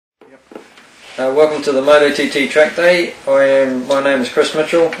Welcome to the motoTT track day. My name is Chris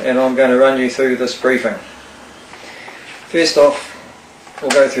Mitchell and I'm going to run you through this briefing. First off, we'll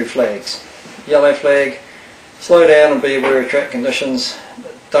go through flags. Yellow flag, slow down and be aware of track conditions.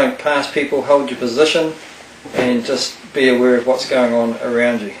 Don't pass people, hold your position and just be aware of what's going on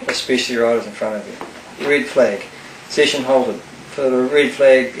around you, especially riders in front of you. Red flag, session halted. For the red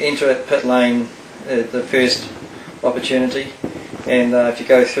flag, enter at pit lane at the first opportunity, and if you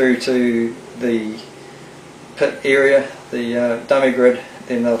go through to the pit area, the dummy grid,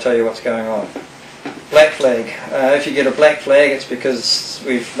 then they'll tell you what's going on. Black flag, if you get a black flag, it's because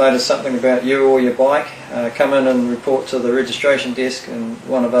we've noticed something about you or your bike. Come in and report to the registration desk and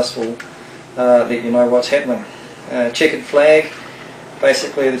one of us will let you know what's happening. Checkered flag,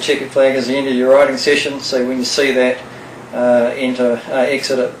 basically the checkered flag is the end of your riding session, so when you see that,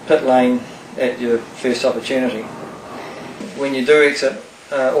 exit at pit lane at your first opportunity. When you do exit,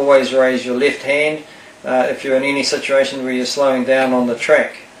 always raise your left hand. If you're in any situation where you're slowing down on the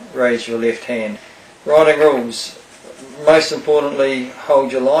track, raise your left hand. Riding rules, most importantly,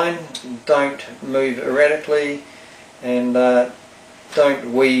 hold your line, don't move erratically, and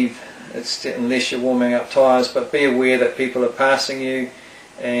don't weave unless you're warming up tyres, but be aware that people are passing you,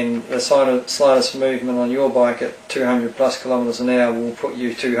 and the slightest movement on your bike at 200 plus kilometres an hour will put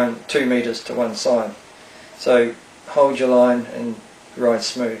you 2 metres to one side. So hold your line and ride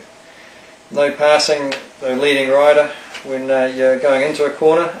smooth. No passing the leading rider when you're going into a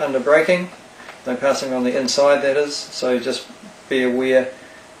corner under braking. No passing on the inside, that is, so just be aware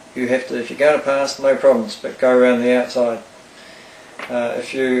you have to, if you're going to pass, no problems, but go around the outside.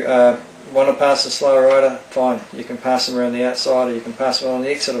 If you want to pass a slower rider, fine, you can pass them around the outside or you can pass them on the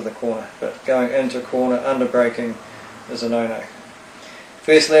exit of the corner, but going into a corner under braking is a no-no.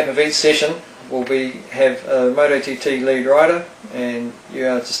 First lap of each session will have a motoTT lead rider, and you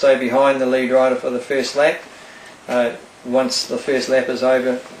are to stay behind the lead rider for the first lap. Once the first lap is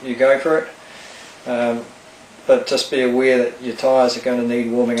over, you go for it, but just be aware that your tyres are going to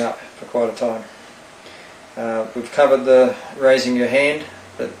need warming up for quite a time. We've covered the raising your hand,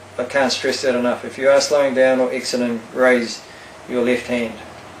 but I can't stress that enough. If you are slowing down or exiting, raise your left hand.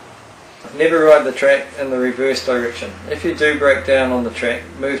 Never ride the track in the reverse direction. If you do break down on the track,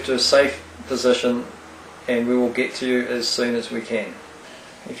 move to a safe position and we will get to you as soon as we can.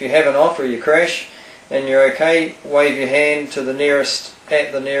 If you have an off or you crash and you're okay, wave your hand to the nearest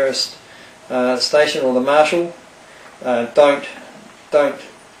station or the marshal. Don't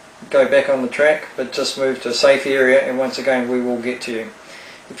go back on the track, but just move to a safe area and once again we will get to you.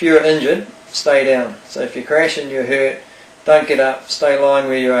 If you're injured, stay down. So if you crash and you're hurt, don't get up, stay lying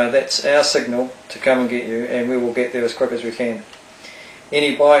where you are. That's our signal to come and get you, and we will get there as quick as we can.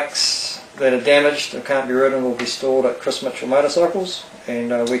 Any bikes that are damaged or can't be ridden will be stored at Chris Mitchell Motorcycles,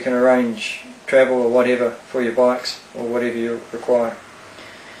 and we can arrange travel or whatever for your bikes or whatever you require.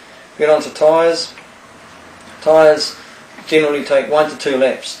 Get on to tyres. Tyres generally take 1 to 2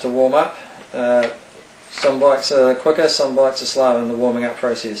 laps to warm up. Some bikes are quicker, some bikes are slower in the warming up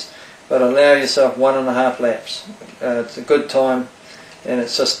process, but allow yourself 1.5 laps. It's a good time, and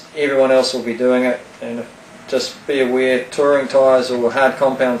it's just everyone else will be doing it, and just be aware touring tyres or hard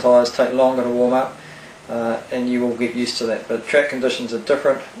compound tyres take longer to warm up, and you will get used to that, but track conditions are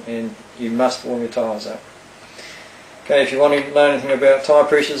different and you must warm your tyres up. Okay, if you want to know anything about tyre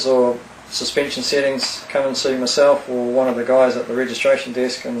pressures or suspension settings, come and see myself or one of the guys at the registration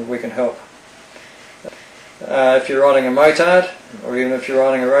desk and we can help. If you're riding a motard, or even if you're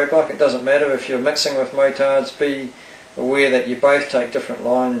riding a road bike, it doesn't matter. If you're mixing with motards, be aware that you both take different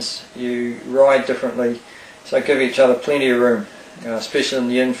lines, you ride differently, so give each other plenty of room, especially in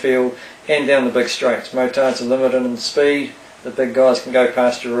the infield and down the big straights. Motards are limited in speed, the big guys can go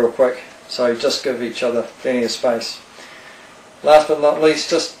past you real quick, so just give each other plenty of space. Last but not least,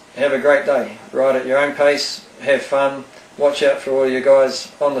 just have a great day. Ride at your own pace, have fun, watch out for all you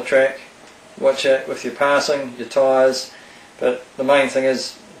guys on the track, watch out with your passing, your tyres, but the main thing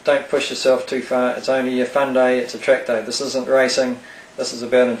is don't push yourself too far. It's only a fun day, it's a track day. This isn't racing, this is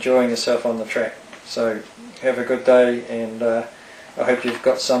about enjoying yourself on the track. So have a good day, and I hope you've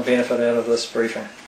got some benefit out of this briefing.